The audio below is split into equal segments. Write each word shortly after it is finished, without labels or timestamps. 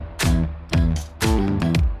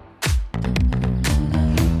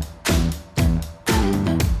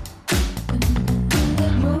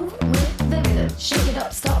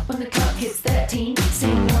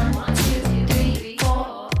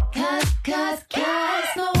Cause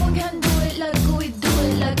no one can do it like we do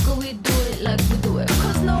it, like we do it, like we do it.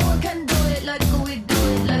 Cause no one can do it like we do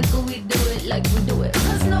it, like we do it, like we do it.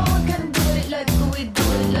 Cause no one can do it like we do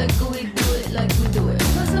it, like we do it, like we do it.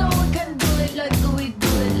 Cause no one can do it like we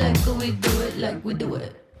do it, like we do it, like we do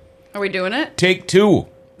it. Are we doing it? Take two.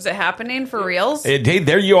 Is it happening for reals? Hey,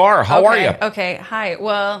 there you are. How are you? Okay, hi.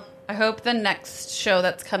 Well, I hope the next show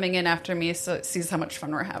that's coming in after me sees how much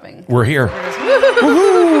fun we're having. We're here.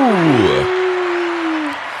 Woohoo!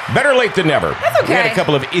 Better late than never. That's okay. We had a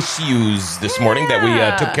couple of issues this morning that we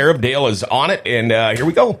took care of. Dale is on it, and here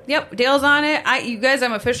we go. Yep, Dale's on it. You guys,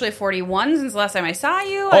 I'm officially 41 since the last time I saw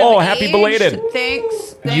you. Oh, I've happy aged. belated.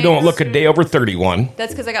 Thanks. You don't look a day over 31.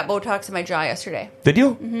 That's because I got Botox in my jaw yesterday. Did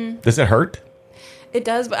you? Mm-hmm. Does it hurt? It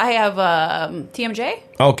does, but I have TMJ.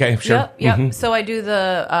 Okay, sure. Yep. Mm-hmm. So I do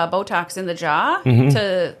the Botox in the jaw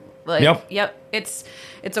to like. Yep.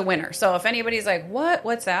 It's a winner. So if anybody's like,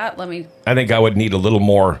 what's that? Let me. I think I would need a little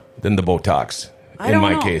more than the Botox in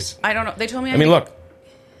my case. I don't know. They told me. I mean, look.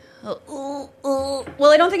 Well,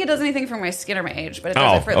 I don't think it does anything for my skin or my age, but it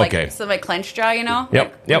does it for so my clenched jaw. You know.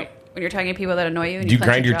 Yep. When you're talking to people that annoy you. And Do you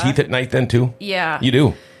grind your jaw. teeth at night then too? Yeah. You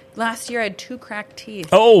do. Last year I had 2 cracked teeth.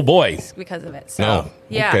 Oh boy. Because of it. So, no.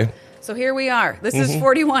 Yeah. Okay. So here we are. This is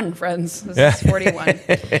 41, friends. This is 41.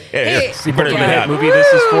 Hey, you better than that movie.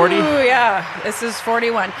 This is 40. Yeah, this is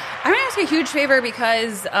 41. I'm going to ask a huge favor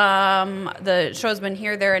because the show's been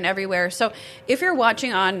here, there, and everywhere. So if you're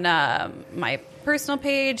watching on my personal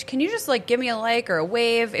page, can you just give me a like or a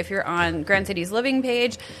wave? If you're on Grand City's Living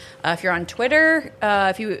page, if you're on Twitter,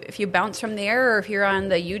 if you bounce from there, or if you're on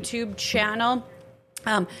the YouTube channel.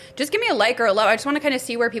 Just give me a like or a love. I just want to kind of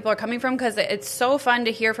see where people are coming from because it's so fun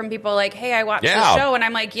to hear from people like, "Hey, I watched the show," and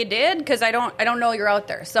I'm like, "You did?" Because I don't know you're out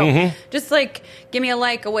there. So just give me a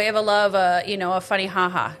like, a wave, a love, a funny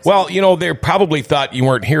haha. Well, they probably thought you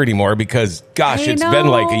weren't here anymore because, gosh, it's been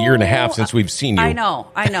like a year and a half since we've seen you. I know.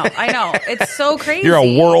 It's so crazy. You're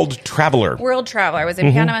a world traveler. I was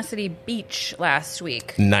in Panama City Beach last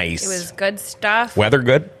week. Nice. It was good stuff. Weather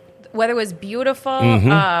good? Weather was beautiful.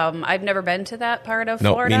 I've never been to that part of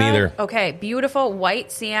Florida. No, me neither. Okay, beautiful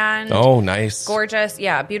white sand. Oh, nice. Gorgeous.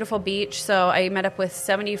 Yeah, beautiful beach. So I met up with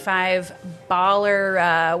 75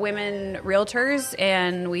 baller women realtors,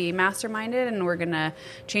 and we masterminded, and we're going to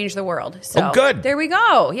change the world. So good. There we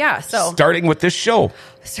go. Yeah. So starting with this show. All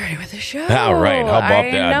right. How about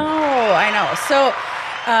that? I know. So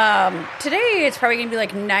today it's probably going to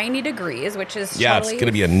be 90 degrees, which is it's going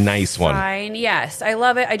to be a nice one. Fine. Yes, I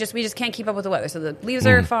love it. We just can't keep up with the weather. So the leaves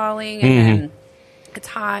are falling and it's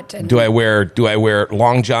hot. And do I wear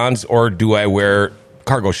long johns or do I wear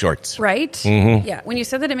cargo shorts? Right. Mm-hmm. Yeah. When you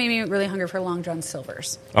said that, it made me really hungry for Long John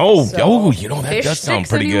Silvers. That does sound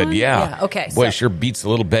pretty good. Yeah. Okay. Boy, it sure beats the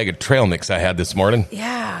little bag of trail mix I had this morning.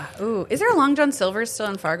 Yeah. Ooh. Is there a Long John Silvers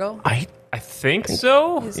still in Fargo? I think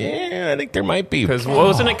so. Yeah, I think there might be. Because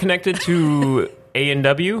wasn't it connected to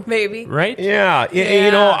A&W? Maybe. Right? Yeah.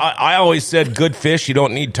 I always said good fish, you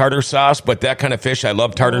don't need tartar sauce, but that kind of fish, I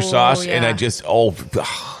love tartar sauce, and I just,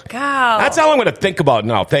 God. That's all I'm going to think about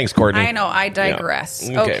now. Thanks, Courtney. I know. I digress.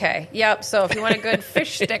 Yeah. Okay. Yep. So if you want a good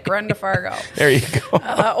fish stick, run to Fargo. There you go.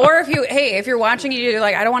 Or if you're watching, you're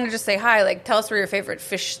I don't want to just say hi. Tell us where your favorite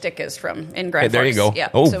fish stick is from in Grand Forks. There you go.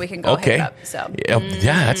 Yep. Oh, so we can go hit it up. So.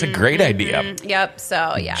 Yeah, that's a great idea. Yep.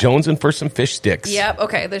 So, yeah. Jonesing for some fish sticks. Yep.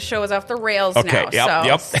 Okay. This show is off the rails now.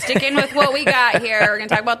 Yep. Sticking with what we got here. We're going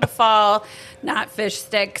to talk about the fall, not fish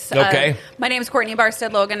sticks. Okay. My name is Courtney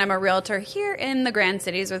Barstead Logan. I'm a realtor here in the Grand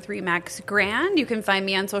Cities with RE/MAX Grand. You can find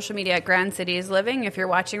me on social media at Grand Cities Living. If you're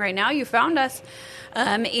watching right now, you found us.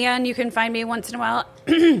 And you can find me once in a while,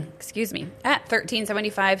 excuse me, at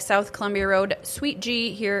 1375 South Columbia Road, Suite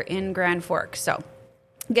G here in Grand Forks. So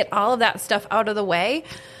get all of that stuff out of the way.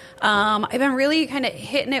 I've been really kind of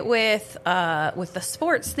hitting it with the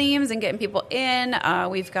sports themes and getting people in.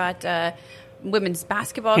 We've got women's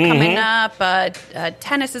basketball coming up.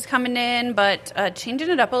 Tennis is coming in, but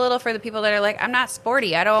changing it up a little for the people that are I'm not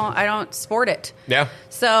sporty. I don't sport it. Yeah.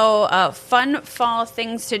 So fun fall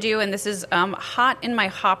things to do, and this is hot in my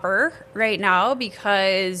hopper right now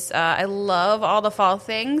because I love all the fall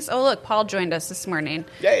things. Oh, look, Paul joined us this morning.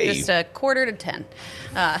 Yay. Just 9:45.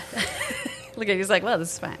 Look at he's well,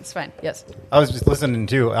 this is fine. It's fine. Yes. I was just listening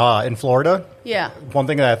to in Florida. Yeah. One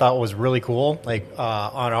thing that I thought was really cool,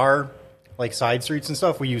 on our side streets and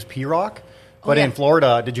stuff, we use P-rock. But in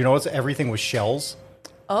Florida, did you notice everything was shells?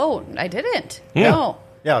 Oh, I didn't. Yeah. No.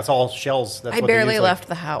 Yeah, it's all shells. That's I what they barely use, left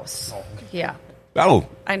the house. Yeah. Oh.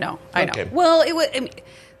 I know. Okay. Well, it was.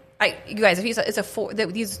 You guys, if you saw,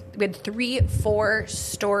 we had 3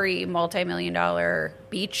 4-story multi-million-dollar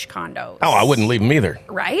beach condos. Oh, I wouldn't leave them either.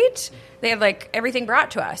 Right? They have like everything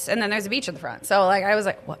brought to us, and then there's a beach in the front. So like I was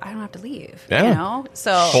like, well, I don't have to leave. Yeah. You know?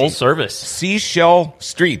 So Full service. Seashell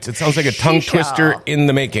Streets. It sounds like a tongue Seashell. twister in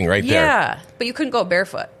the making right there. yeah, but you couldn't go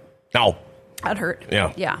barefoot. No. That'd hurt.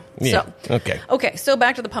 Yeah. Yeah. Yeah. So Okay. Okay. So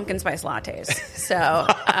back to the pumpkin spice lattes. So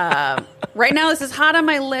right now this is hot on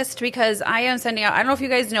my list because I am sending out. I don't know if you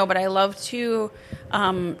guys know, but I love to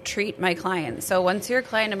treat my clients. So once you're a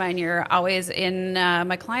client of mine, you're always in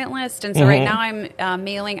my client list. And so right now I'm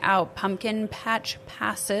mailing out pumpkin patch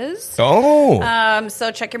passes. Oh.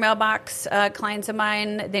 So check your mailbox. Clients of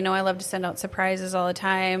mine, they know I love to send out surprises all the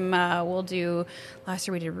time. Last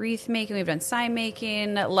year we did wreath making. We've done sign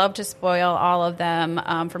making. Love to spoil all of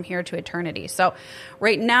them from here to eternity. So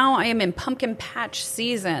right now I am in pumpkin patch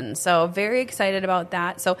season. So very excited about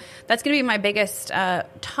that. So that's going to be my biggest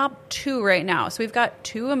top 2 right now. So we've got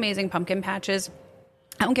 2 amazing pumpkin patches.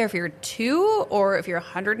 I don't care if you're 2 or if you're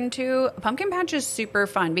 102. Pumpkin patch is super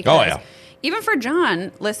fun because even for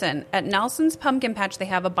John, listen, at Nelson's Pumpkin Patch, they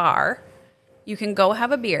have a bar. You can go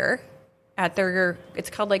have a beer at it's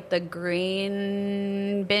called like the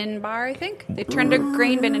grain bin bar, I think. They turned a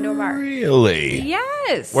grain bin into a bar. Really?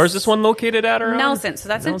 Yes. Where's this one located at around? Nelson. So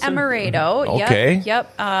that's Nelson? in Emerado. Okay.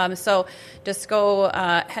 Yep. So just go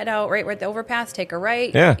head out right where the overpass, take a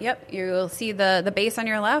right. Yeah. Yep. You'll see the base on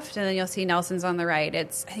your left, and then you'll see Nelson's on the right. I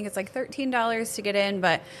think it's like $13 to get in,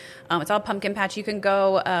 but it's all pumpkin patch. You can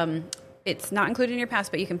go. It's not included in your pass,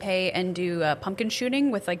 but you can pay and do pumpkin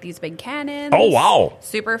shooting with like these big cannons. Oh, wow.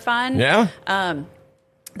 Super fun. Yeah.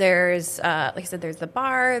 There's, like I said, there's the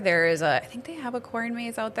bar. I think they have a corn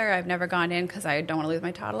maze out there. I've never gone in because I don't want to lose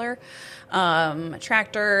my toddler.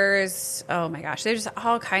 Tractors. Oh my gosh. There's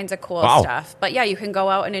all kinds of cool stuff. But yeah, you can go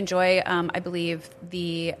out and enjoy, I believe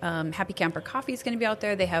the Happy Camper coffee is going to be out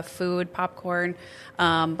there. They have food, popcorn.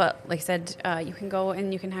 But like I said, you can go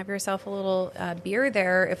and you can have yourself a little beer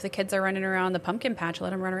there. If the kids are running around the pumpkin patch,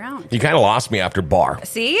 let them run around. You kind of lost me after bar.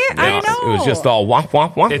 See? I know. It was just all womp,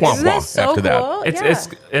 womp, womp, womp, Isn't that womp so after cool?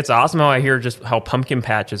 that. It's awesome how I hear just how pumpkin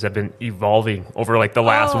patches have been evolving over like the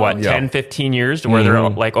last, 10, 15 years to where they're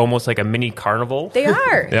like almost like a mini carnival. They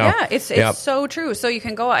are. Yeah. Yeah. It's so true. So you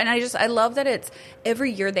can go out, and I love that it's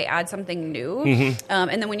every year they add something new.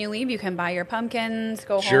 And then when you leave, you can buy your pumpkins,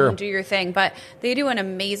 go home and do your thing. But they do an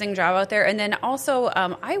amazing job out there. And then also,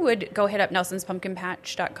 I would go hit up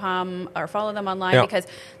nelsonspumpkinpatch.com or follow them online because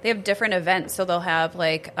they have different events. So they'll have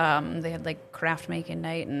like, they had like craft making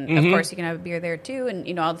night. And of course you can have a beer there too. And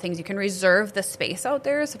you know, all the things you can reserve the space out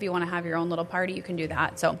there. So if you want to have your own little party, you can do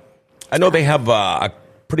that. So I know they have a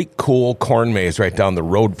pretty cool corn maze right down the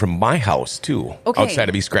road from my house too. Okay. Outside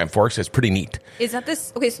of East Grand Forks. It's pretty neat. Is that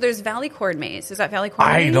this? Okay, so there's Valley Corn Maze. Is that Valley Corn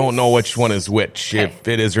Maze? I don't know which one is which, if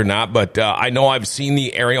it is or not, but I know I've seen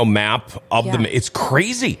the aerial map of them. It's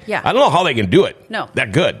crazy. Yeah. I don't know how they can do it. No.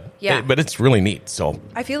 That good. Yeah. But it's really neat. So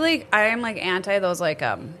I feel like I am like anti those like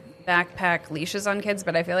backpack leashes on kids,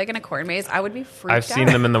 but I feel like in a corn maze I would be freaked out. I've seen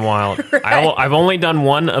them in the wild. Right. I've only done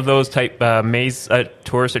one of those type maze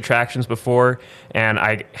tourist attractions before, and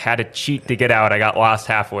I had to cheat to get out. I got lost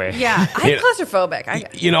halfway. Yeah, I'm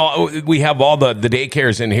claustrophobic. You know, we have all the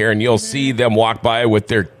daycares in here, and you'll see them walk by with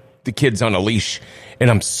the kids on a leash. And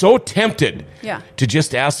I'm so tempted to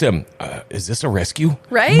just ask them, is this a rescue?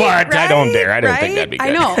 Right? But I don't dare. I don't think that'd be good.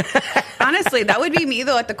 I know. Honestly, that would be me,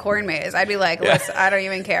 though, at the corn maze. I'd be like, listen, I don't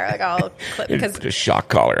even care. Like, I'll clip because Put a shock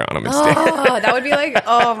collar on them instead. oh, that would be like,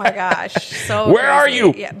 oh my gosh. So Where are crazy.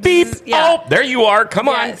 you? Yeah. Beep. Yeah. Oh, there you are. Come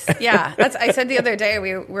Yes. on. Yeah. I said the other day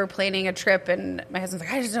we were planning a trip, and my husband's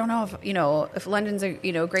like, I just don't know if London's a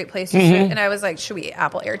great place to trip. And I was like, should we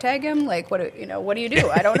Apple AirTag him? Like, what do you do?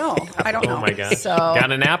 I don't know. I don't know. Oh my gosh. So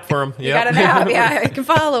got an app for him. you got an app. Yeah, you can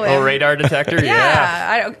follow him. Oh, radar detector.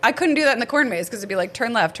 Yeah. I couldn't do that in the corn maze because it'd be like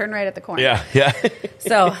turn left, turn right at the corn. Yeah.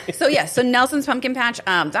 So Nelson's Pumpkin Patch,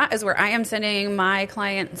 that is where I am sending my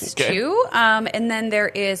clients to. And then there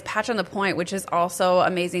is Patch on the Point, which is also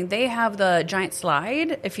amazing. They have the giant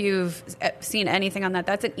slide. If you've seen anything on that,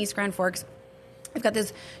 that's at East Grand Forks. They've got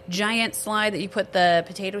this giant slide that you put the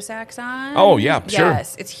potato sacks on. Oh, yeah, sure.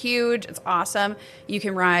 Yes, it's huge. It's awesome. You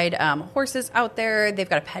can ride horses out there. They've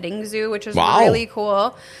got a petting zoo, which is really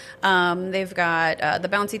cool. They've got the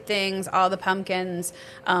bouncy things, all the pumpkins,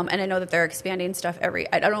 and I know that they're expanding stuff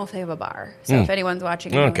I don't know if they have a bar. So if anyone's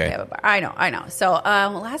watching, I don't know if they have a bar. I know. So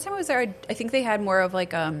last time I was there, I think they had more of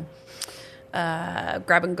like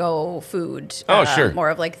grab and go food. Oh, sure. More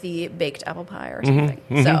of like the baked apple pie or something.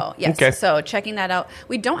 So yes. Okay. So checking that out.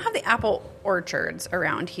 We don't have the apple orchards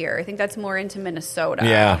around here. I think that's more into Minnesota.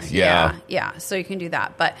 Yeah. So you can do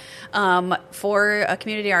that. But for a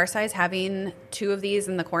community our size, having 2 of these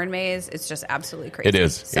in the corn maze, it's just absolutely crazy. It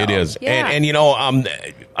is. So, It is. yeah. And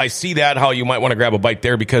I see that, how you might want to grab a bite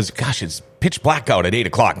there because, gosh, it's pitch black out at 8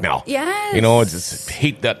 o'clock now. Yes. It's just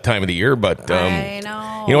hate that time of the year, but I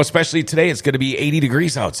know. Especially today, it's going to be 80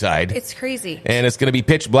 degrees outside. It's crazy. And it's going to be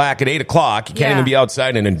pitch black at 8 o'clock. You can't Yeah. even be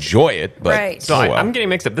outside and enjoy it. But, Right. So I'm getting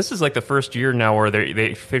mixed up. This is like the first year now where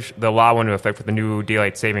the law went into effect with the new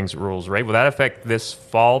daylight savings rules, right? Will that affect this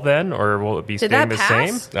fall then, or will it be Did staying that the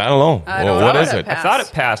pass? same? I don't know. I Well, don't what know is if it? it passed. I thought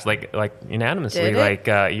it passed like unanimously Did it?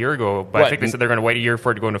 a year ago, but What? I think they said they're going to wait a year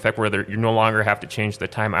for it to go into effect, where you no longer have to change the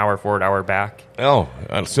time hour forward, hour back. Oh,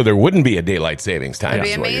 so there wouldn't be a daylight savings time. That'd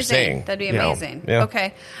be Is what you're saying. amazing. That'd be You know, amazing. yeah.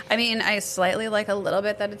 Okay. I mean, I slightly like a little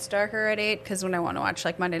bit that it's darker at 8 because when I want to watch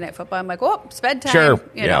like Monday Night Football, I'm like, oh, it's bedtime. Sure.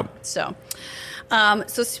 You Yeah. know.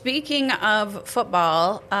 So speaking of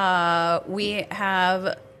football, we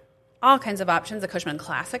have all kinds of options. The Cushman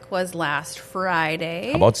Classic was last Friday.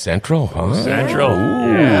 How about Central? Huh? Central.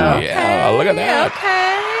 Yeah, look at that.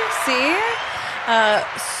 Okay. See?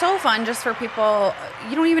 So fun just for people.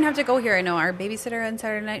 You don't even have to go here. I know our babysitter on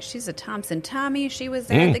Saturday night, she's a Thompson Tommy. She was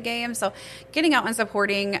there at the game. So getting out and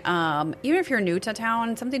supporting, even if you're new to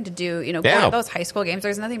town, something to do, go Yeah. to those high school games.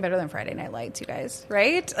 There's nothing better than Friday Night Lights, you guys,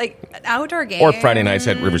 right? Like an outdoor game. Or Friday nights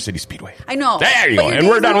at River City Speedway. I know. There you But go. your And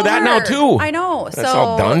we're days done with that now, over. too. I know. That's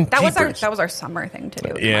all done. That Jeepers. was our summer thing to do.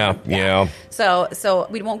 Come Yeah, on. yeah. So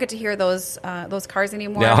we won't get to hear those cars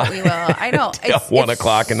anymore. No. But we will. I know. Till 1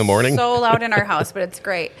 o'clock in the morning. So loud in our house, but it's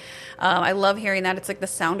great. I love hearing that. It's like the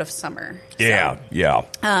sound of summer. Yeah, yeah.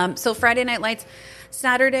 So Friday Night Lights,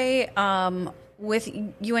 Saturday with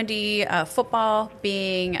UND football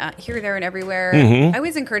being here, there, and everywhere. I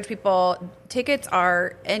always encourage people. Tickets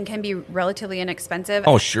are and can be relatively inexpensive.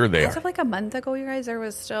 Oh, sure they As are. of like a month ago, you guys, there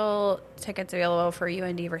was still tickets available for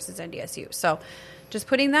UND versus NDSU. So just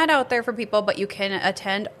putting that out there for people, but you can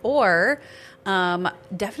attend or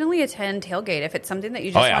definitely attend tailgate if it's something that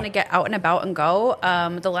you just want to get out and about and go.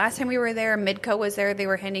 The last time we were there, Midco was there. They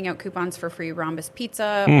were handing out coupons for free Rhombus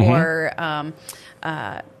pizza or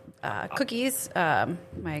cookies.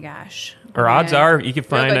 My gosh. Or odds are you can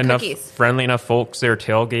find good enough cookies. friendly enough folks there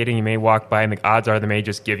tailgating. You may walk by, and the odds are they may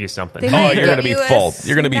just give you something. They Oh, might you're going to give be you a full.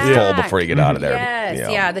 You're going to be full snack. before you get out of there. Yes,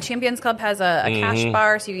 yeah. The Champions Club has a cash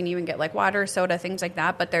bar, so you can even get like water, soda, things like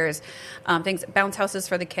that. But there's things, bounce houses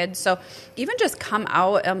for the kids. So even just come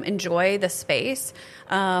out, enjoy the space,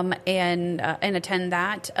 and attend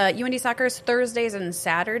that. UND soccer is Thursdays and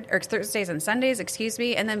Sundays, excuse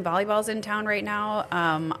me, and then volleyball's in town right now,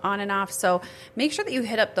 on and off. So make sure that you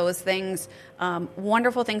hit up those things.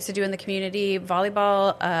 Wonderful things to do in the community.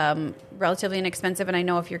 Volleyball, relatively inexpensive, and I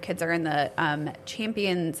know if your kids are in the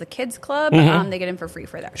Champions, the Kids Club, they get in for free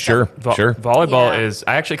for that. Sure, sure. Volleyball Yeah. is.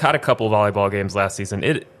 I actually caught a couple volleyball games last season.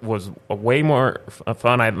 It was way more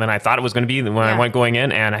fun than I thought it was going to be when I went going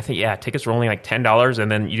in. And I think tickets were only like $10,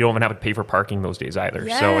 and then you don't even have to pay for parking those days either.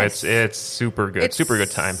 Yes. So it's super good, It's super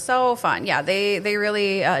good time. So fun. Yeah, they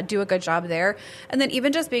really do a good job there. And then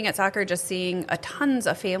even just being at soccer, just seeing tons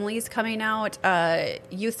of families coming out.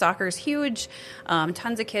 Youth soccer is huge.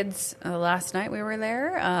 Tons of kids. Last night we were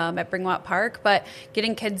there at Bringwatt Park, but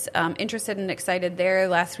getting kids interested and excited there.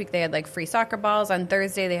 Last week they had like free soccer balls. On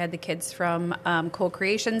Thursday they had the kids from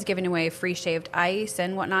Co-Creations giving away free shaved ice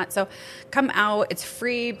and whatnot. So come out. It's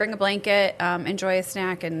free. Bring a blanket. Enjoy a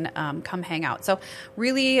snack and come hang out. So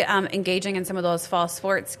really engaging in some of those fall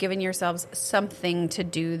sports, giving yourselves something to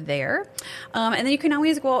do there. And then you can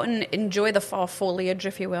always go out and enjoy the fall foliage,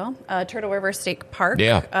 if you will. Turtle River State Park.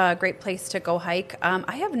 Yeah. Great place to go hike.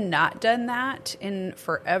 I have not done that in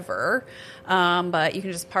forever, but you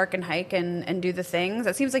can just park and hike and do the things.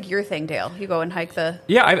 That seems like your thing, Dale. You go and hike the...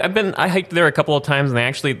 Yeah, I hiked there a couple of times,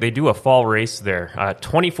 and they do a fall race there,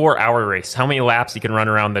 24-hour race. How many laps you can run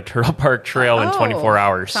around the Turtle Park Trail in 24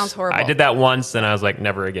 hours? Sounds horrible. I did that once, and I was like,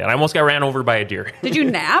 never again. I almost got ran over by a deer. Did you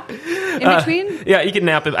nap in between? Yeah, you can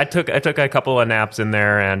nap. I took a couple of naps in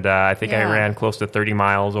there, and I think I ran close to 30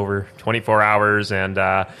 miles over 24 hours, and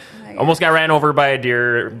almost got ran over by a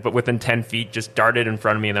deer, but within 10 feet, just darted in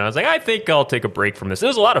front of me, and then I was like, I think I'll take a break from this. It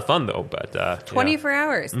was a lot of fun, though. But 24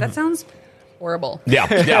 hours. That sounds horrible. Yeah.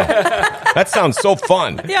 That sounds so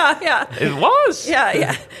fun. Yeah. It was.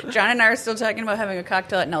 Yeah. John and I are still talking about having a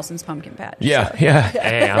cocktail at Nelson's Pumpkin Patch. Yeah.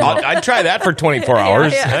 Hey, I'd try that for 24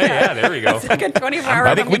 hours. yeah, there we go. It's like a 24-hour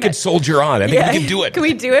I think we could soldier on. I think we can do it. Can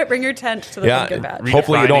we do it? Bring your tent to the Pumpkin Patch.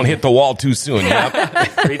 Hopefully you don't hit the wall too soon. Yeah.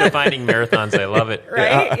 Redefining marathons. I love it.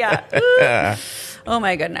 Right? Yeah. Oh,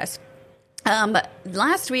 my goodness.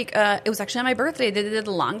 Last week, it was actually on my birthday. They did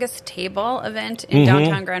the longest table event in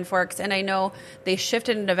downtown Grand Forks, and I know they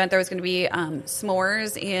shifted an event. There was going to be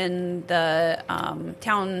s'mores in the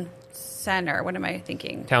town center. What am I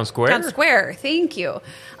thinking? Town Square? Town Square. Thank you.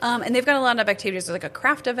 And they've got a lot of activities. There's like a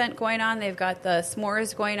craft event going on. They've got the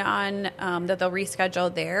s'mores going on that they'll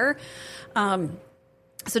reschedule there.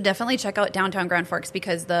 So definitely check out downtown Grand Forks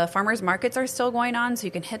because the farmers markets are still going on, so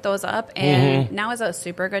you can hit those up. And now is a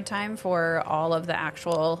super good time for all of the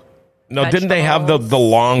actual No, didn't they have the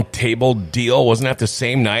long table deal? Wasn't that the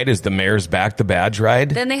same night as the Mayor's Back the Badge ride?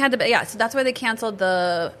 Then they had so that's why they canceled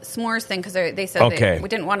the s'mores thing because they said we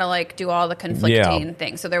didn't want to like do all the conflicting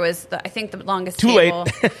things. So there was I think the longest table.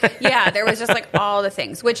 Yeah, there was just like all the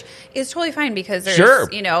things, which is totally fine because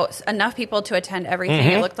there's enough people to attend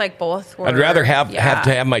everything. It looked like both were. I'd rather have to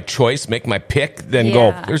have my choice, make my pick, than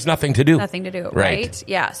go. There's nothing to do. Nothing to do, right?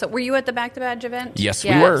 Yeah. So were you at the Back the Badge event? Yes, we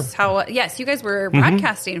were. Yes, you guys were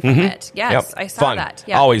broadcasting from it. Yes, I saw that.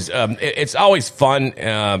 Yeah. Always, it's always fun,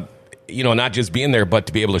 not just being there, but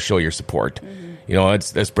to be able to show your support.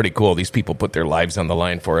 That's pretty cool. These people put their lives on the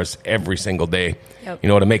line for us every single day,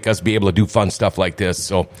 to make us be able to do fun stuff like this.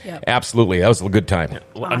 So absolutely, that was a good time.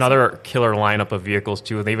 Awesome. Another killer lineup of vehicles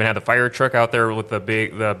too. They even had the fire truck out there with the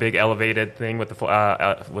big elevated thing with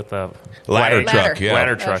the ladder truck.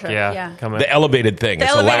 Coming. The elevated thing. The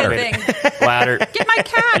elevated thing. Ladder. Get my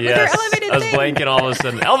cat with their elevated thing. I was blanking all of a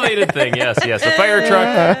sudden. Elevated thing. Yes. The fire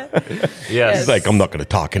truck. Yes. He's like, I'm not going to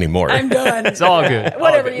talk anymore. I'm done. It's all good.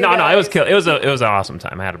 Whatever. No, it was kill. It was an awesome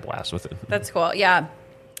time. I had a blast with it. That's cool. Yeah.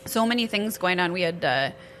 So many things going on. We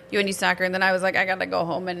had UND soccer, and then I was like, I got to go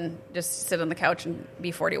home and just sit on the couch and be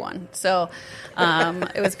 41. So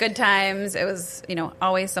it was good times. It was,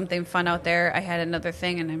 always something fun out there. I had another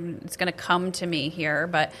thing, and it's going to come to me here,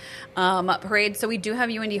 but parade. So we do have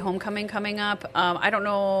UND homecoming coming up. I don't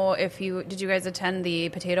know if did you guys attend the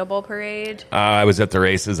Potato Bowl parade? I was at the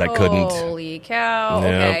races. I couldn't. Holy cow.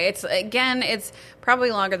 Yeah. Okay. It's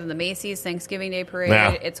probably longer than the Macy's Thanksgiving Day parade.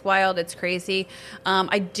 Yeah. It's wild. It's crazy.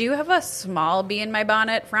 I do have a small bee in my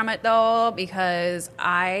bonnet from it, though, because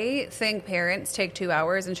I think parents take 2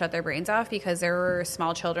 hours and shut their brains off because there were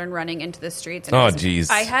small children running into the streets. And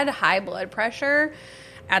geez. I had high blood pressure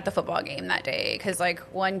at the football game that day because,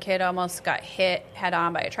 one kid almost got hit head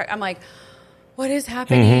on by a truck. I'm like, what is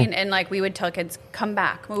happening? And we would tell kids, come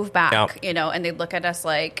back, move back, and they'd look at us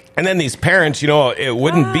like. And then these parents, it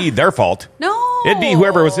wouldn't be their fault. No. It'd be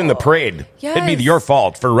whoever was in the parade. Yes. It'd be your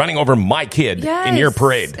fault for running over my kid in your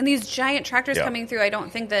parade. And these giant tractors coming through, I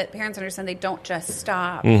don't think that parents understand they don't just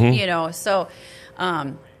stop, So, so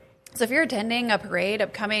if you're attending a parade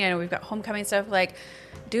upcoming, and we've got homecoming stuff,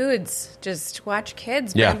 dudes, just watch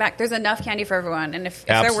kids. Bring them back. There's enough candy for everyone. And if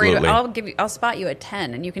they're worried, I'll spot you a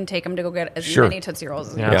 10, and you can take them to go get as many Tootsie Rolls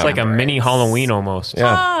as you want. It's like a mini Halloween almost.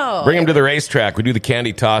 Yeah. Bring them to the racetrack. We do the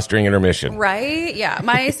candy toss during intermission. Right? Yeah.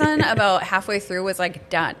 My son, about halfway through, was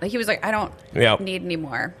done. He was like, I don't need any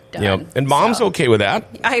more. Done. Yep. And mom's okay with that.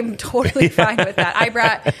 I'm totally fine with that.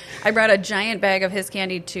 I brought a giant bag of his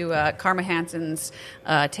candy to Karma Hansen's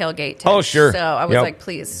tailgate tent. Oh, sure. So I was like,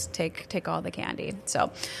 please take all the candy. So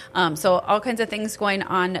all kinds of things going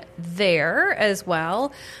on there as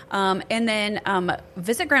well. And then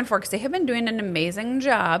Visit Grand Forks. They have been doing an amazing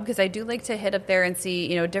job because I do like to hit up there and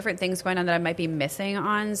see, different things going on that I might be missing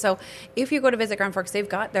on. So if you go to Visit Grand Forks, they've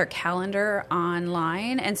got their calendar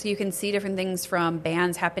online. And so you can see different things from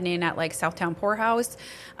bands happening at Southtown Poorhouse.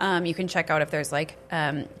 You can check out if there's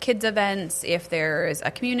kids events, if there's a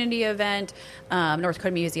community event, North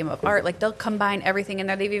Dakota Museum of Art. They'll combine everything in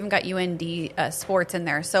there. They've even got UND sports in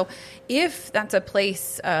there. So if that's a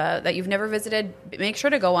place that you've never visited, make sure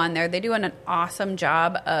to go on there. They do an awesome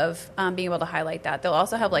job of being able to highlight that. They'll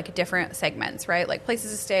also have different segments, right?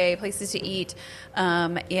 Places to stay, places to eat,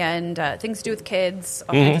 and things to do with kids,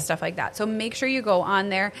 all kinds of stuff like that. So make sure you go on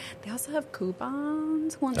there. They also have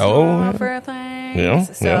coupons once in a while for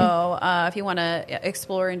things. So if you want to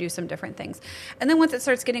explore and do some different things. And then once it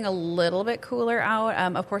starts getting a little bit cooler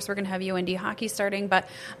out, of course, we're going to have UND hockey starting. But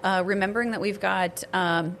remembering that we've got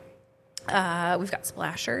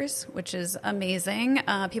splashers, which is amazing.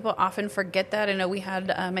 People often forget that. I know we had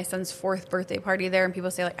my son's 4th birthday party there, and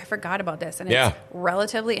people say, I forgot about this. And it's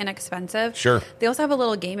relatively inexpensive. Sure. They also have a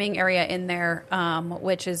little gaming area in there,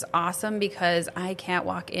 which is awesome because I can't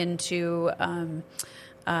walk into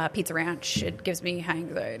Pizza Ranch. It gives me high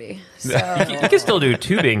anxiety. So You can still do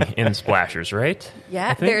tubing in splashers, right?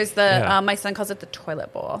 yeah, there's the my son calls it the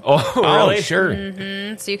toilet bowl. Oh, Oh, really?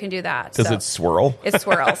 sure. So you can do that. Does so. it swirl? It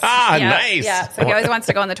swirls. Ah, Yeah, nice. Yeah, so he always wants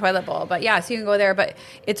to go in the toilet bowl. But yeah, so you can go there. But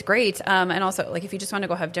it's great. And also, like, if you just want to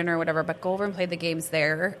go have dinner or whatever, but go over and play the games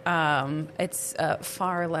there. It's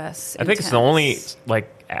far less I think it's the only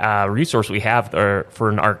resource we have for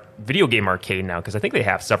an video game arcade now, because I think they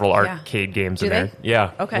have several arcade games Do in there. they?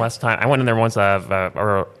 Yeah. Okay. Last time I went in there once,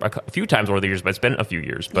 or a few times over the years, but it's been a few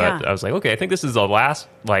years. But Yeah. I was like, okay, I think this is the last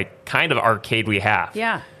kind of arcade we have.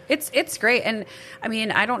 Yeah, it's great. And I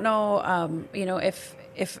mean, I don't know,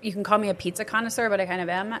 if you can call me a pizza connoisseur, but I kind of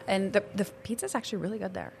am. And the pizza's actually really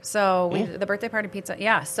good there. So the birthday party pizza,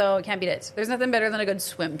 so you can't beat it. There's nothing better than a good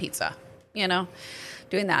swim pizza,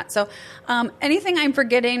 doing that. So anything I'm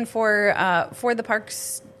forgetting for the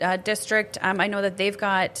Parks District, I know that they've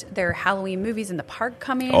got their Halloween movies in the park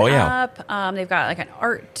coming up. They've got like an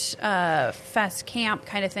art fest camp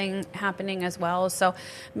kind of thing happening as well. So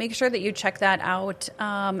make sure that you check that out.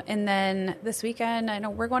 And then this weekend, I know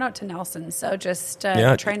we're going out to Nelson. So just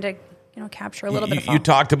trying to capture a little bit of fall. You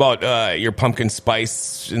talked about your pumpkin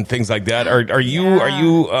spice and things like that. Are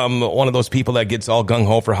you one of those people that gets all gung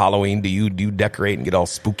ho for Halloween? Do you decorate and get all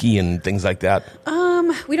spooky and things like that?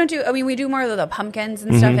 We don't do. I mean, we do more of the pumpkins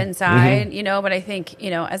and stuff inside, But I think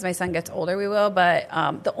as my son gets older, we will. But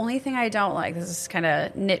the only thing I don't like, this is kind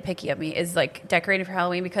of nitpicky of me, is like decorating for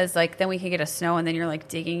Halloween, because like then we can get a snow and then you're like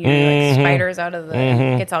digging your like, spiders out of the.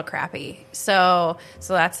 It gets all crappy. So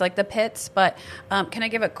that's like the pits. But can I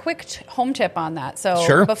give a quick home tip on that? So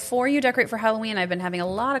Sure. Before you decorate for Halloween, I've been having a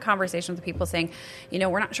lot of conversations with people saying,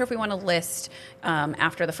 we're not sure if we want to list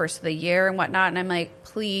after the first of the year and whatnot. And I'm like,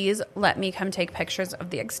 please let me come take pictures of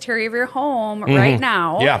the exterior of your home right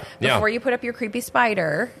now before you put up your creepy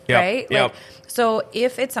spider, right? Yep. So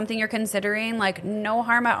if it's something you're considering, like no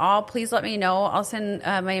harm at all, please let me know. I'll send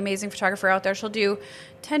my amazing photographer out there. She'll do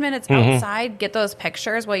 10 minutes outside, get those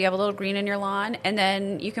pictures while you have a little green in your lawn, and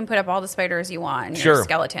then you can put up all the spiders you want and your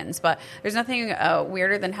skeletons. But there's nothing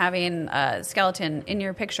weirder than having a skeleton in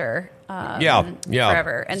your picture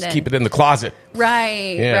forever. And just then keep it in the closet.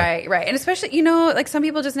 Right. And especially, like some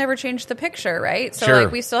people just never change the picture, right? So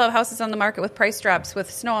like we still have houses on the market with price drops with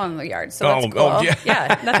snow on the yard. So that's cool.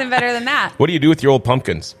 Nothing better than that. What do you do with your old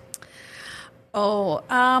pumpkins?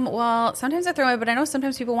 Well, sometimes I throw them, but I know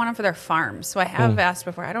sometimes people want them for their farms. So I have asked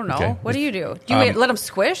before. I don't know. Okay. What do you do? Do you let them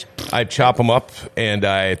squish? I chop them up and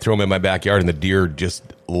I throw them in my backyard, and the deer just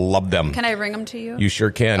love them. Can I bring them to you? You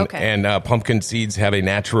sure can. Okay. And pumpkin seeds have a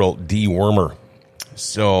natural dewormer.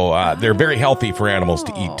 So they're very healthy for animals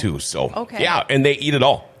to eat too. So yeah, and they eat it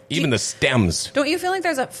all. Even the stems. Don't you feel like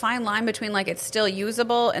there's a fine line between like it's still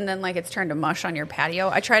usable and then like it's turned to mush on your patio?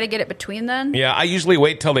 I try to get it between then. Yeah, I usually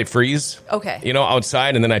wait till they freeze. Okay.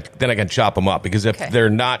 Outside, and then I can chop them up, because if they're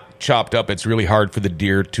not chopped up, it's really hard for the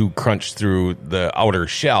deer to crunch through the outer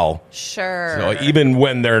shell. Sure. So even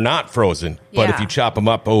when they're not frozen, but if you chop them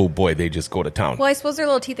up, oh boy, they just go to town. Well, I suppose their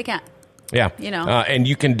little teeth they can't. Yeah. And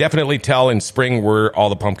you can definitely tell in spring where all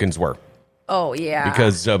the pumpkins were. Oh, yeah.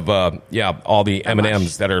 Because of, all the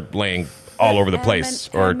M&Ms that are laying all over the place,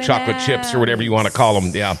 or M&Ms. chocolate chips, or whatever you want to call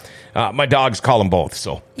them. Yeah. My dogs call them both,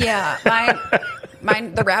 so. Yeah.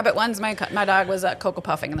 Mine, the rabbit ones, my dog was Cocoa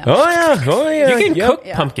Puffing them. Oh, yeah. You can cook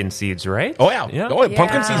pumpkin seeds, right? Oh, yeah. Oh,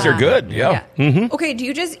 pumpkin seeds are good. Yeah. Mm-hmm. Okay, do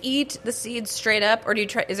you just eat the seeds straight up, or do you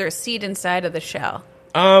try? Is there a seed inside of the shell?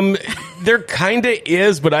 There kind of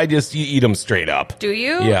is, but you eat them straight up. Do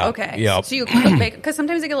you? Yeah. Okay. Yeah. So you cook bake, because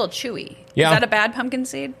sometimes they get a little chewy. Yeah. Is that a bad pumpkin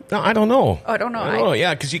seed? No, I don't know. Oh, I don't know.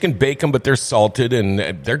 Yeah, because you can bake them, but they're salted and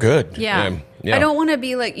they're good. Yeah. I don't want to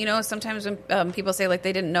be like, sometimes when people say like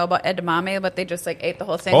they didn't know about edamame, but they just like ate the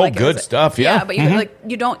whole thing. Oh, like good stuff. Yeah. Yeah, but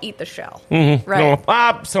you don't eat the shell. Mm-hmm. Right.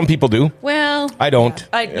 No, some people do. Well, I don't.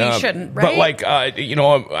 You shouldn't, right? But like, I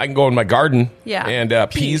can go in my garden. Yeah. And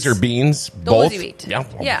peas or beans, those both. you eat. Yeah.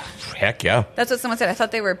 Yeah. Heck yeah. That's what someone said. I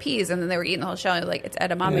thought they were peas, and then they were eating the whole shell. You're like, it's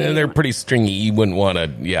edamame. And they're pretty stringy. You wouldn't want to.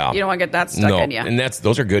 Yeah. You don't want to get that stuck in you. And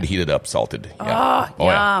those are good, heated up, salted. Yeah. Oh,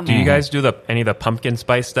 yum. Do you guys do any of the pumpkin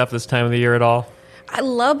spice stuff this time of the year at all? I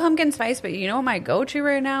love pumpkin spice, but you know what my go-to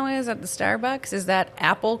right now is at the Starbucks is that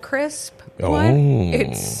apple crisp one.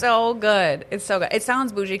 It's so good. It's so good. It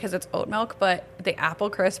sounds bougie because it's oat milk, but the apple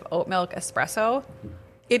crisp oat milk espresso,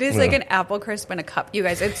 it is like an apple crisp in a cup. You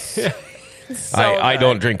guys, it's so I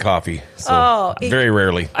don't drink coffee, so very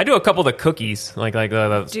rarely. I do a couple of the cookies, like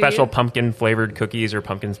the special pumpkin flavored cookies or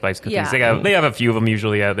pumpkin spice cookies. Yeah. They have a few of them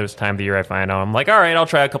usually at this time of the year. I find out I'm like, all right, I'll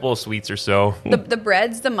try a couple of sweets or so. The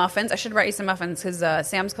breads, the muffins. I should write you some muffins because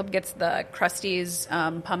Sam's Club gets the Krusty's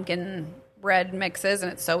pumpkin bread mixes,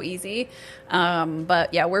 and it's so easy.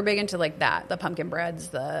 But yeah, we're big into like that, the pumpkin breads,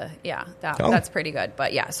 that's pretty good.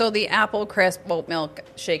 But yeah, so the apple crisp oat milk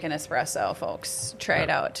shaken espresso, folks, try it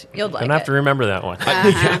out. You'll like it. I'm gonna have to remember that one.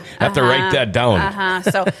 Have to write that down.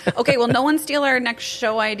 So, okay, well, no one steal our next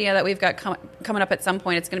show idea that we've got coming up at some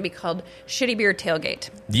point. It's going to be called Shitty Beer Tailgate.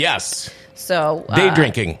 Yes. So day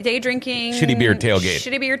drinking, shitty beer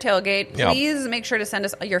tailgate. Please make sure to send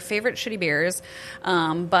us your favorite shitty beers.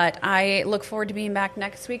 But I look forward to being back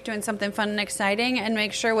next week doing something fun and exciting. And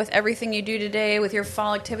make sure with everything you do today with your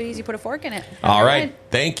fall activities, you put a fork in it. All right.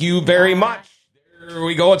 Thank you very much. There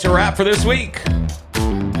we go. It's a wrap for this week.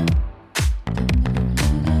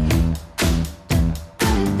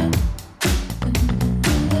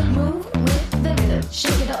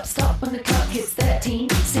 Shake it up, stop when the clock hits 13.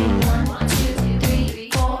 Sing 1, 2, 3,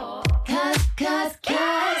 4. Cause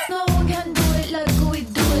no one can do it like we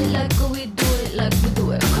do it, like we do it, like we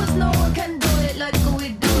do it. Cause no one can do it like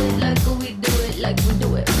we do it, like we do it, like we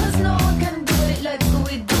do it. Cause no one can do it like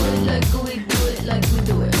we do it, like we do it, like we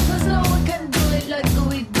do it. Cause no one can do it like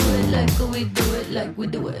we do it, like we do it, like we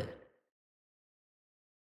do it.